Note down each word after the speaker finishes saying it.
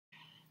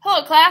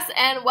Hello class,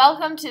 and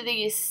welcome to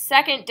the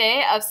second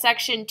day of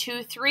section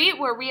 2-3,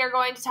 where we are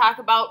going to talk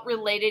about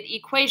related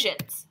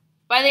equations.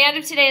 By the end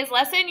of today's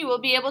lesson, you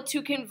will be able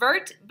to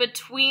convert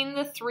between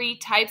the three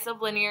types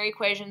of linear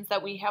equations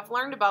that we have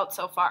learned about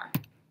so far.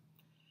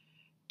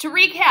 To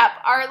recap,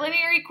 our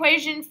linear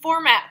equation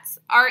formats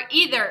are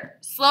either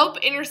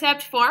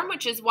slope-intercept form,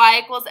 which is y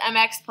equals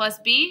mx plus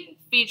b,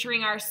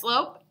 featuring our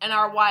slope and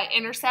our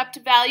y-intercept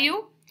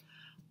value,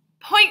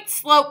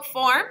 point-slope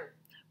form,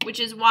 which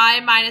is y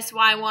minus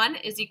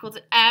y1 is equal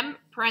to m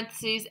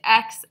parentheses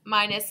x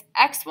minus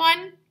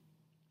x1,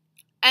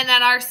 and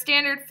then our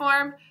standard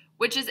form,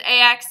 which is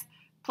ax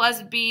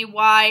plus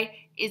by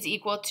is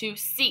equal to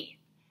c.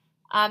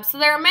 So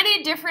there are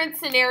many different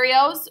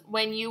scenarios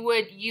when you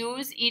would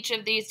use each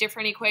of these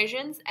different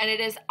equations, and it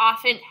is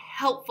often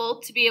helpful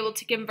to be able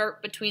to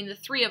convert between the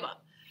three of them.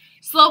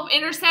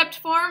 Slope-intercept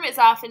form is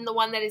often the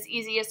one that is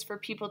easiest for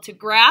people to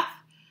graph.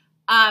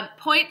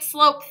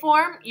 Point-slope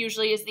form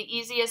usually is the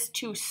easiest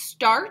to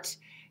start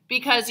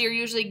because you're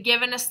usually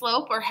given a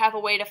slope or have a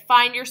way to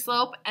find your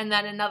slope and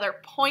then another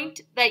point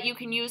that you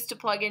can use to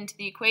plug into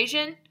the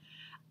equation.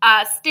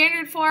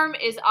 Standard form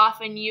is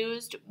often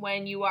used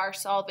when you are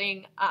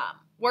solving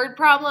word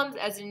problems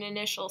as an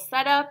initial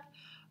setup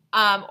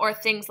or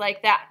things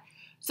like that.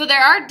 So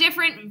there are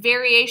different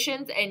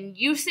variations and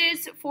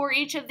uses for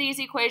each of these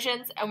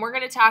equations, and we're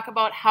going to talk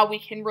about how we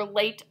can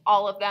relate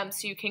all of them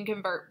so you can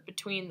convert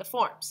between the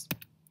forms.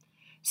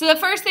 So the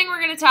first thing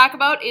we're going to talk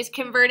about is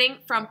converting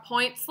from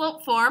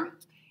point-slope form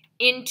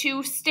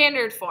into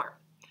standard form.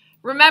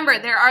 Remember,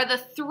 there are the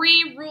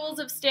three rules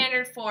of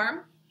standard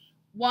form.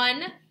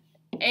 1,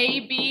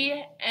 a,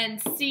 b,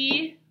 and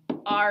c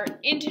are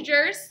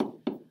integers.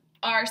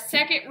 Our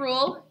second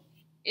rule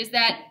is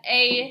that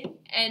a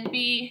and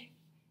b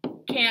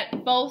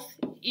can't both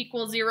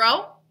equal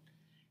 0.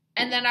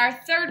 And then our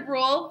third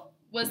rule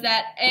was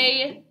that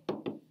a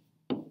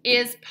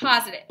is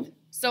positive.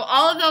 So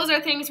all of those are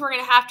things we're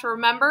going to have to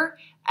remember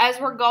as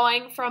we're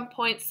going from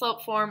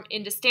point-slope form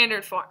into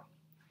standard form.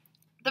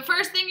 The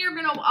first thing you're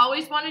going to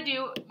always want to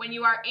do when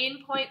you are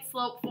in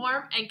point-slope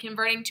form and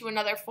converting to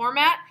another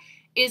format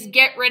is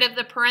get rid of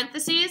the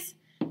parentheses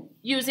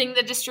using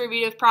the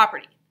distributive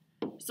property.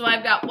 So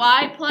I've got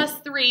y plus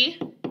 3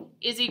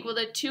 is equal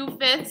to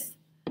 2/5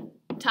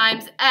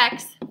 times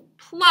x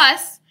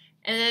plus,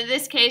 and in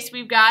this case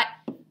we've got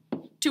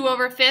 2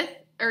 over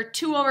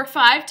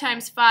 5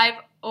 times 5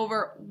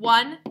 over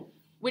 1,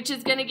 which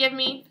is going to give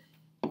me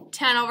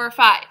 10 over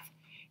 5.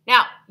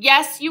 Now,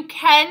 yes, you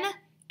can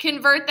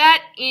convert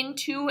that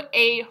into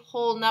a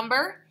whole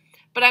number,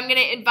 but I'm going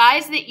to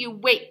advise that you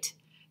wait,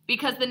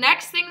 because the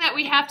next thing that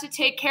we have to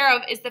take care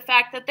of is the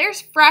fact that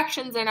there's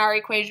fractions in our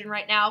equation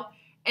right now,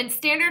 and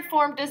standard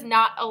form does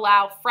not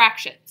allow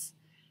fractions.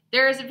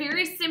 There is a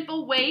very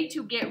simple way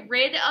to get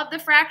rid of the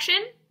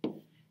fraction,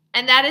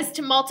 and that is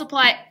to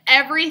multiply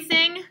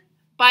everything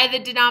by the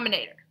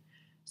denominator.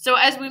 So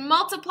as we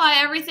multiply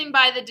everything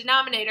by the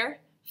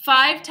denominator,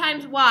 5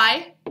 times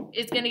y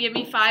is going to give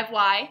me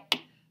 5y,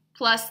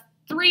 plus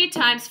 3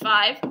 times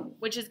 5,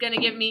 which is going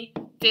to give me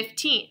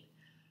 15.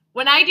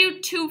 When I do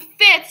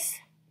 2/5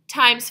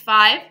 times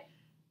 5,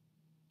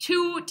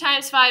 2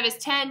 times 5 is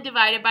 10,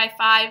 divided by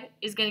 5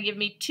 is going to give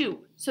me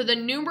 2. So the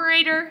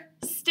numerator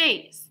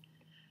stays.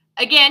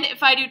 Again,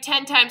 if I do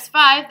 10 times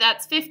 5,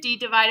 that's 50,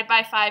 divided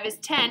by 5 is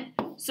 10.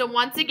 So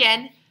once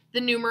again,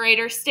 the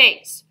numerator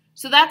stays.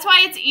 So that's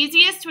why it's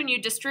easiest when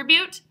you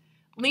distribute.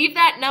 Leave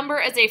that number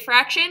as a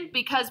fraction,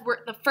 because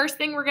the first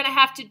thing we're going to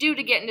have to do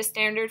to get into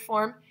standard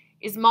form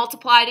is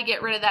multiply to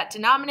get rid of that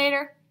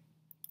denominator,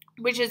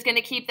 which is going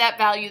to keep that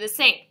value the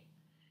same.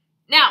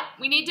 Now,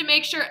 we need to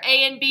make sure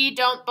a and b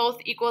don't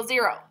both equal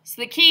 0.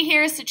 So the key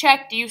here is to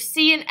check, do you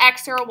see an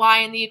x or a y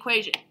in the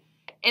equation?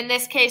 In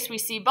this case, we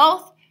see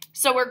both,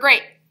 so we're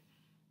great.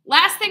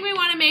 Last thing we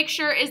want to make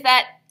sure is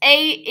that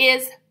a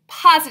is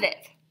positive.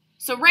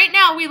 So right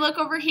now, we look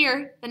over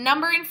here, the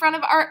number in front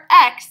of our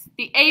x,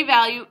 the a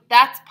value,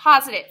 that's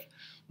positive.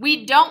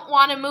 We don't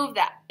want to move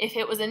that. If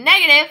it was a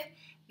negative,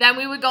 then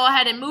we would go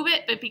ahead and move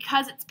it, but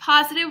because it's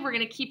positive, we're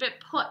going to keep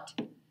it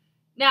put.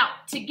 Now,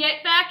 to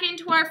get back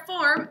into our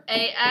form,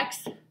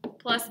 ax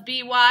plus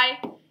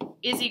by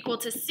is equal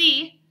to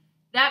c,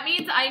 that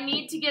means I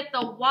need to get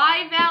the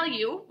y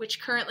value,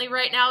 which currently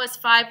right now is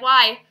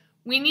 5y,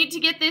 we need to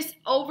get this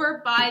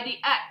over by the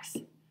x.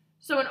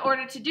 So in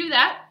order to do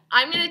that,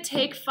 I'm going to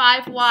take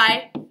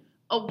 5y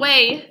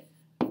away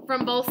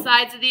from both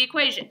sides of the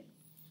equation.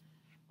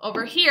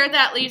 Over here,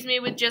 that leaves me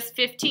with just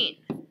 15.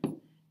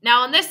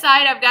 Now on this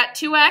side, I've got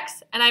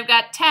 2x and I've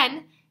got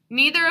 10,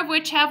 neither of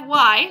which have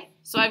y.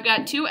 So I've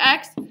got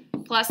 2x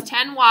plus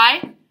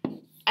 10y,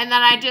 and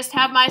then I just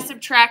have my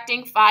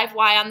subtracting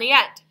 5y on the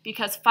end,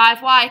 because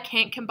 5y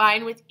can't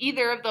combine with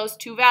either of those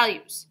two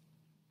values.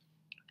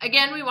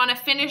 Again, we want to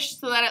finish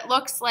so that it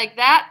looks like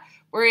that,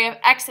 where we have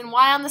x and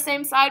y on the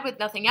same side with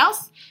nothing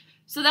else.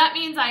 So that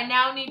means I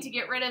now need to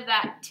get rid of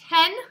that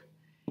 10.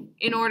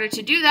 In order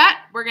to do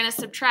that, we're going to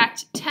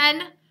subtract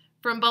 10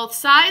 from both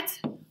sides,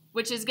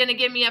 which is going to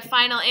give me a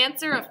final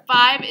answer of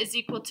 5 is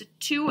equal to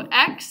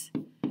 2x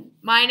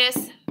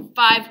minus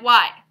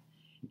 5y.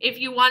 If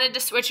you wanted to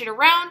switch it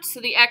around so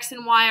the x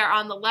and y are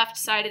on the left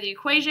side of the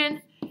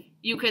equation,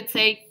 you could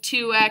say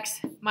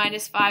 2x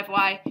minus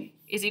 5y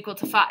is equal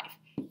to 5.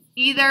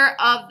 Either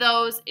of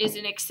those is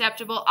an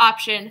acceptable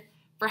option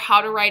for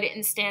how to write it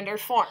in standard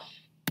form.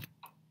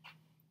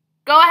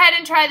 Go ahead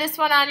and try this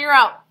one on your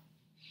own.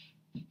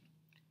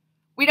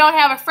 We don't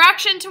have a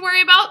fraction to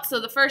worry about, so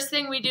the first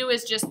thing we do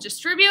is just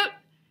distribute.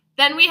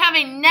 Then we have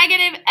a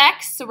negative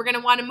x, so we're going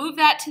to want to move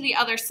that to the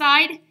other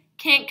side.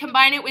 Can't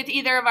combine it with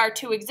either of our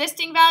two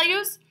existing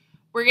values.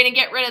 We're going to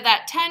get rid of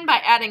that 10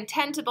 by adding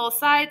 10 to both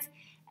sides,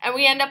 and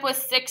we end up with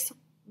 6x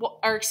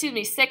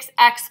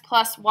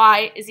plus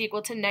y is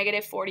equal to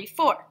negative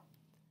 44.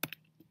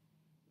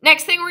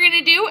 Next thing we're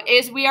going to do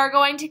is we are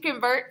going to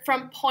convert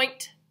from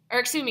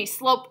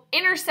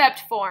slope-intercept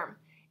form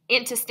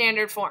into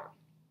standard form.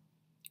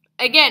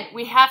 Again,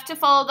 we have to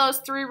follow those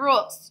three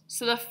rules.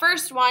 So the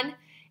first one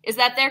is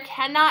that there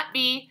cannot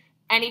be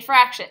any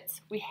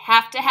fractions. We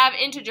have to have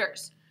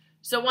integers.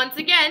 So once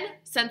again,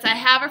 since I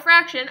have a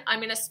fraction, I'm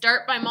going to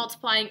start by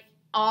multiplying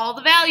all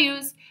the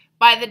values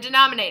by the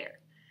denominator.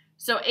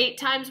 So 8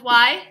 times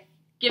y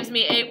gives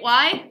me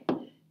 8y.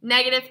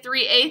 Negative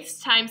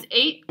 3/8 times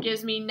 8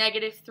 gives me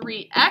negative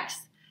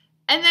 3x.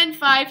 And then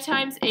 5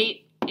 times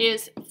 8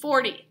 is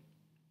 40.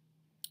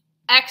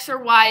 X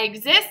or y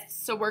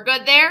exists, so we're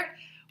good there.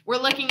 We're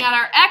looking at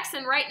our x,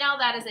 and right now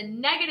that is a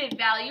negative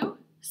value.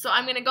 So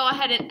I'm going to go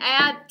ahead and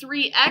add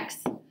 3x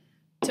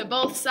to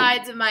both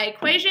sides of my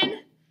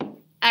equation.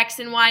 X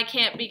and y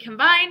can't be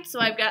combined, so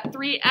I've got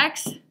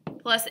 3x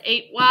plus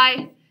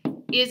 8y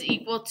is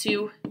equal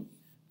to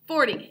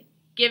 40,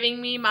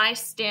 giving me my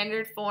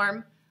standard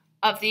form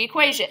of the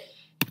equation.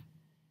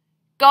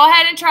 Go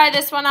ahead and try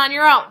this one on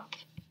your own.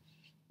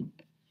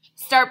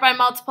 Start by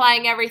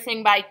multiplying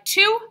everything by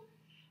 2.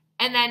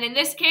 And then in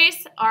this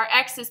case, our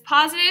x is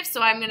positive,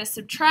 so I'm going to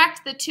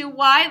subtract the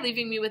 2y,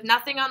 leaving me with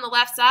nothing on the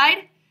left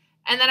side.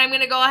 And then I'm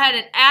going to go ahead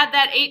and add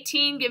that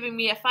 18, giving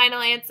me a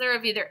final answer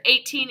of either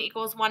 18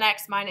 equals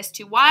 1x minus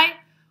 2y,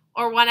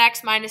 or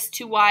 1x minus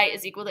 2y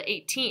is equal to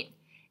 18.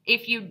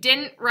 If you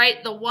didn't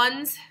write the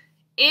ones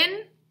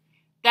in,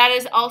 that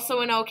is also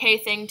an okay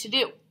thing to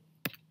do.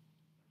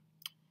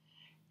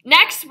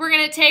 Next, we're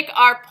going to take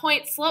our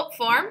point-slope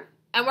form,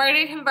 and we're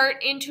going to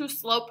convert into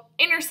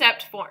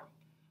slope-intercept form.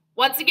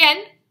 Once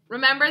again,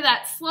 remember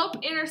that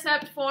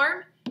slope-intercept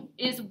form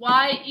is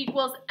y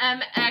equals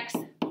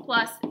mx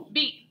plus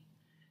b.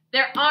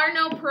 There are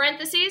no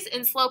parentheses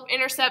in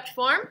slope-intercept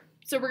form,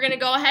 so we're going to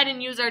go ahead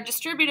and use our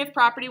distributive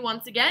property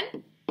once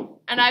again.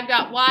 And I've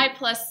got y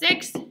plus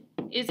 6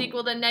 is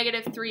equal to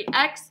negative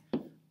 3x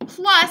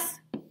plus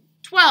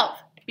 12.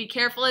 Be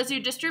careful as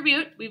you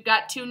distribute. We've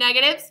got two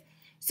negatives,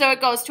 so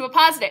it goes to a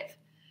positive.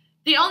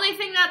 The only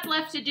thing that's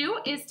left to do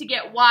is to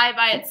get y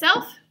by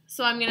itself.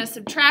 So I'm going to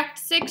subtract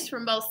 6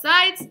 from both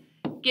sides,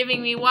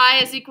 giving me y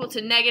is equal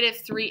to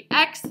negative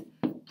 3x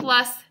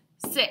plus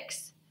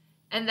 6.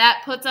 And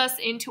that puts us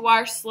into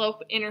our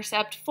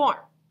slope-intercept form.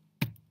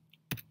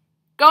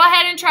 Go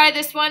ahead and try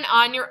this one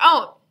on your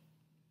own.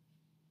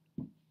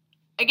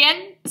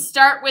 Again,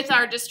 start with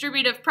our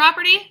distributive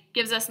property.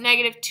 Gives us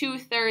negative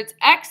 2/3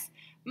 x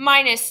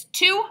minus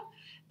 2.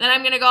 Then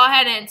I'm going to go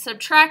ahead and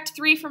subtract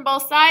 3 from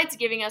both sides,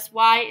 giving us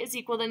y is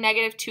equal to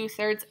negative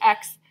 2/3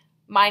 x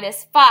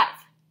minus 5.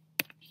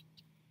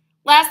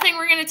 Last thing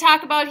we're going to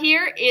talk about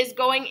here is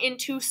going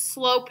into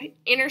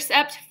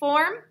slope-intercept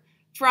form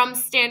from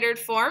standard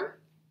form.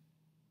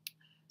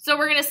 So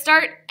we're going to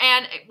start,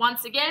 and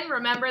once again,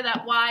 remember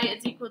that y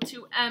is equal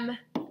to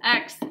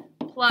mx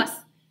plus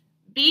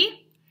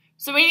b.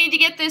 So we need to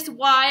get this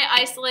y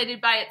isolated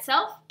by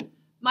itself.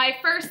 My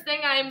first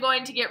thing I am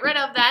going to get rid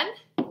of then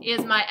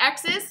is my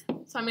x's.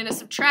 So I'm going to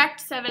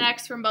subtract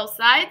 7x from both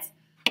sides.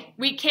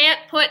 We can't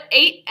put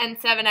 8 and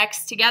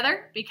 7x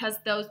together because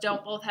those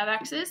don't both have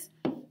x's.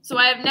 So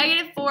I have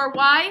negative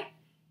 4y.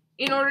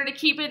 In order to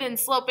keep it in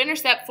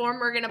slope-intercept form,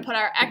 we're going to put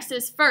our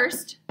x's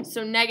first,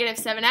 so negative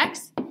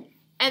 7x,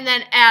 and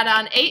then add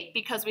on 8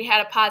 because we had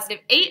a positive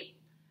 8.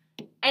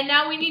 And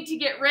now we need to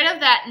get rid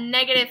of that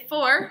negative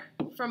 4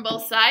 from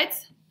both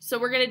sides. So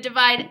we're going to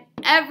divide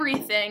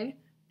everything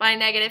by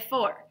negative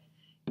 4,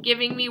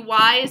 giving me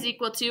y is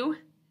equal to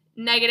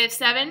negative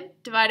 7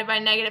 divided by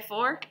negative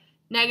 4.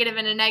 Negative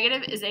and a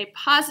negative is a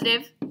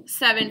positive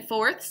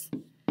 7/4.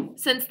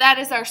 Since that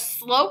is our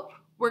slope,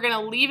 we're going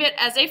to leave it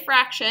as a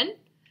fraction.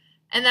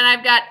 And then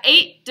I've got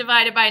 8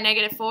 divided by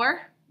negative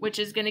 4, which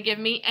is going to give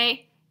me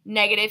a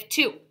negative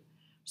 2.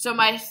 So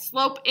my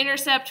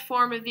slope-intercept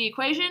form of the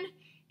equation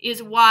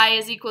is y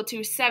is equal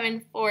to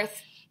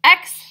 7/4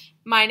 x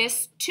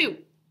minus 2.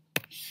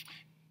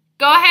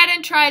 Go ahead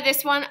and try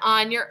this one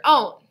on your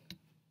own.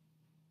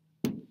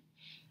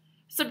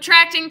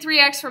 Subtracting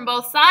 3x from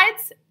both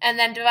sides and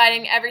then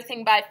dividing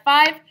everything by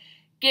 5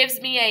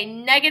 gives me a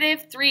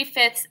negative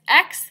 3/5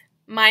 x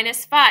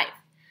minus 5.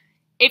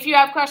 If you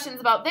have questions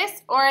about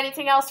this or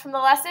anything else from the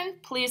lesson,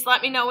 please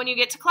let me know when you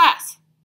get to class.